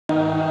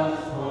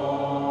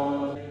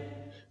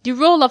The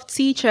role of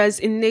teachers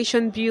in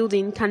nation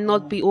building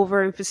cannot be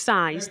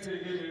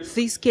overemphasized.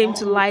 This came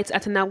to light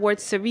at an award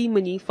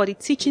ceremony for the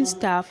teaching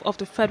staff of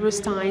the Federal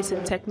Science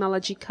and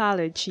Technology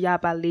College,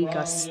 Yaba,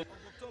 Lagos.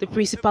 The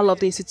principal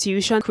of the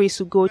institution, Chris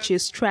Ugochi,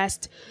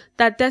 stressed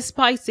that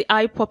despite the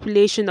high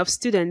population of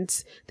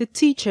students, the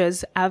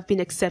teachers have been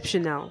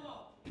exceptional.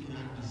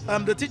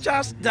 The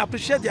teachers, they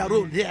appreciate their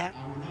role here,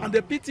 and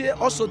the PTA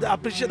also, they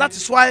appreciate. That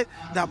is why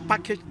they have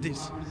packaged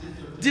this.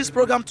 This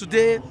program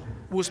today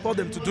will spur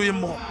them to doing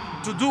more.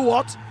 To do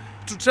what?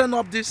 To train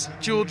up these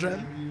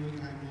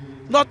children,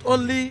 not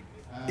only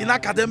in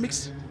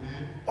academics,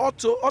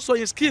 also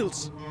in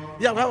skills.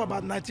 Yeah, we have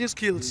about 19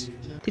 skills.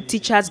 The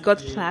teachers got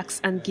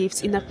plaques and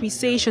gifts in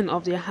appreciation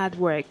of their hard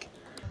work.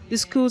 The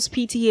school's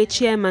PTA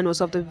chairman was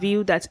of the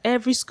view that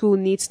every school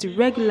needs to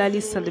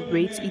regularly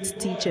celebrate its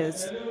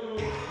teachers.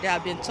 They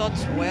have been taught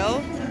well,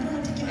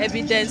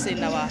 evidence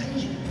in our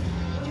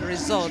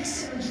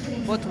results,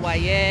 both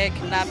WAEC,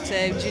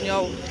 NAPTEP,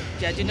 junior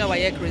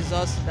WAEC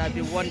results that have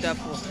been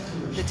wonderful.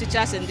 The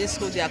teachers in this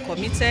school, they are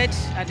committed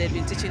and they've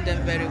been teaching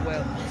them very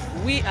well.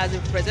 We as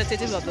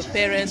representatives of the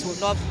parents will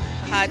not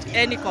had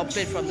any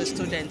complaint from the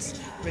students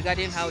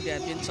regarding how they are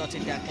being taught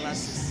in their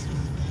classes.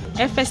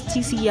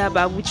 Fstc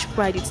Yaba, which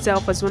prides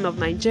itself as one of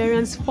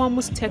Nigeria's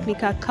foremost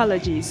technical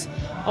colleges,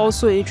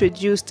 also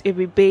introduced a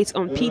rebate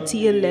on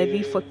PTA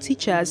levy for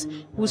teachers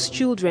whose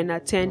children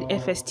attend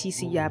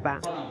Fstc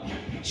Yaba.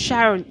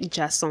 Sharon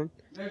Ijason,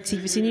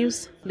 TVC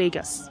News,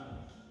 Lagos.